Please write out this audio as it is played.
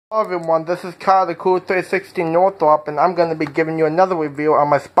Hello everyone, this is Kyle the Cool 360 Northrop, and I'm going to be giving you another review on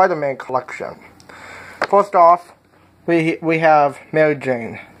my Spider-Man collection. First off, we have Mary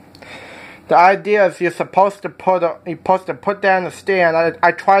Jane. The idea is you're supposed to put that in the stand.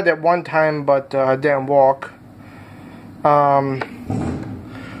 I tried it one time, but it didn't work.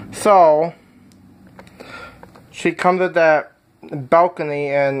 So she comes at that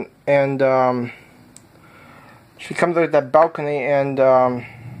balcony and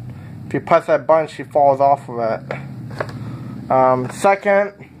if you press that button, she falls off of it.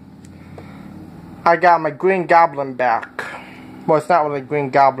 Second, I got my Green Goblin back. Well, it's not really Green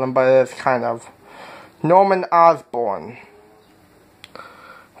Goblin, but it is kind of. Norman Osborn.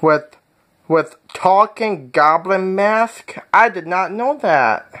 With talking goblin mask? I did not know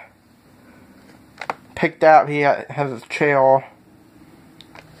that. Picked out, he has his chair.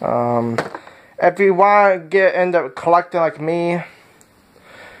 If you want to get into collecting like me,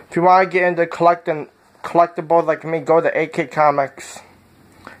 if you want to get into collecting collectibles like me, go to AK Comics.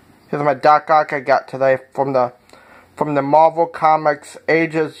 Here's my Doc Ock I got today from the Marvel Comics,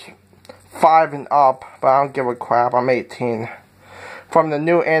 ages 5 and up, but I don't give a crap, I'm 18. From the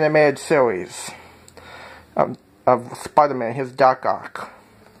new animated series of Spider-Man. Here's Doc Ock.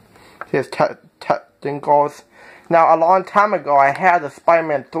 Here's Dinkles. Now, a long time ago, I had a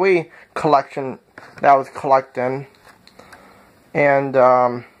Spider-Man 3 collection that I was collecting, and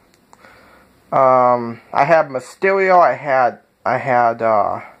I had Mysterio, I had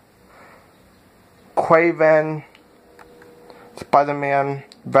Kraven, Spider-Man,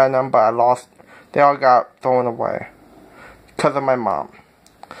 Venom, but I lost. They all got thrown away because of my mom.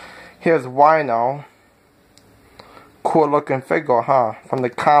 Here's Rhino. Cool looking figure, huh? From the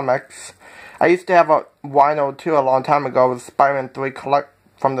comics. I used to have a Rhino too a long time ago with Spider-Man 3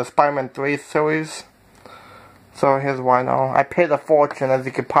 from the Spider-Man 3 series. So here's Rhino. I paid a fortune, as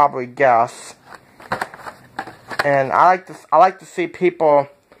you could probably guess. And I like to see other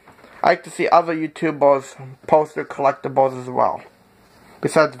YouTubers post their collectibles as well,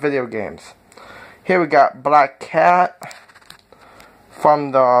 besides video games. Here we got Black Cat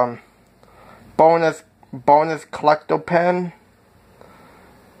from the bonus collector pen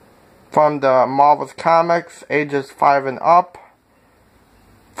from the Marvel's Comics, ages 5 and up,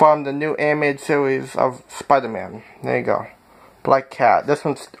 from the new animated series of Spider-Man. There you go, Black Cat.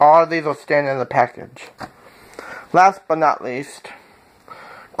 All of these will stand in the package. Last but not least,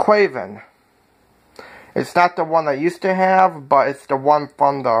 Kraven. It's not the one I used to have, but it's the one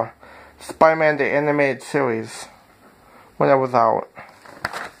from the Spider-Man the Animated Series when it was out.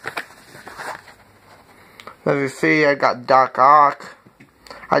 As you see, I got Doc Ock.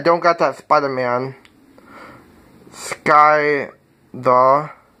 I don't got that Spider-Man. Sky the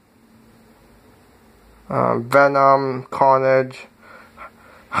Venom, Carnage,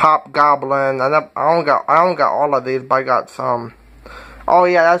 Hobgoblin. I don't got all of these, but I got some. Oh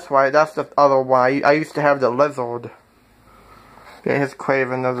yeah, that's right. That's the other one. I used to have the Lizard. Yeah, here's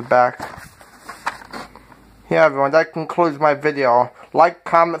Kraven at the back. Yeah, everyone. That concludes my video. Like,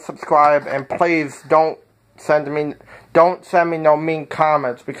 comment, subscribe, and please don't send me no mean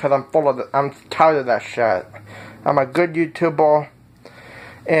comments because I'm tired of that shit. I'm a good YouTuber,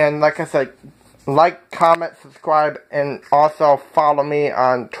 and like I said, like, comment, subscribe, and also follow me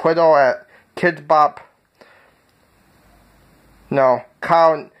on Twitter at KidsBop. No,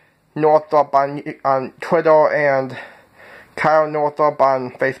 Kyle Northrop on Twitter and Kyle Northrop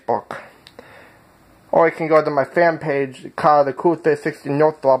on Facebook. Or you can go to my fan page, Kyle the Cool 360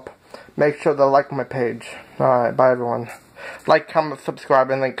 Northrop. Make sure to like my page. Alright, bye everyone. Like, comment,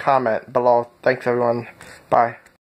 subscribe, and then comment below. Thanks everyone. Bye.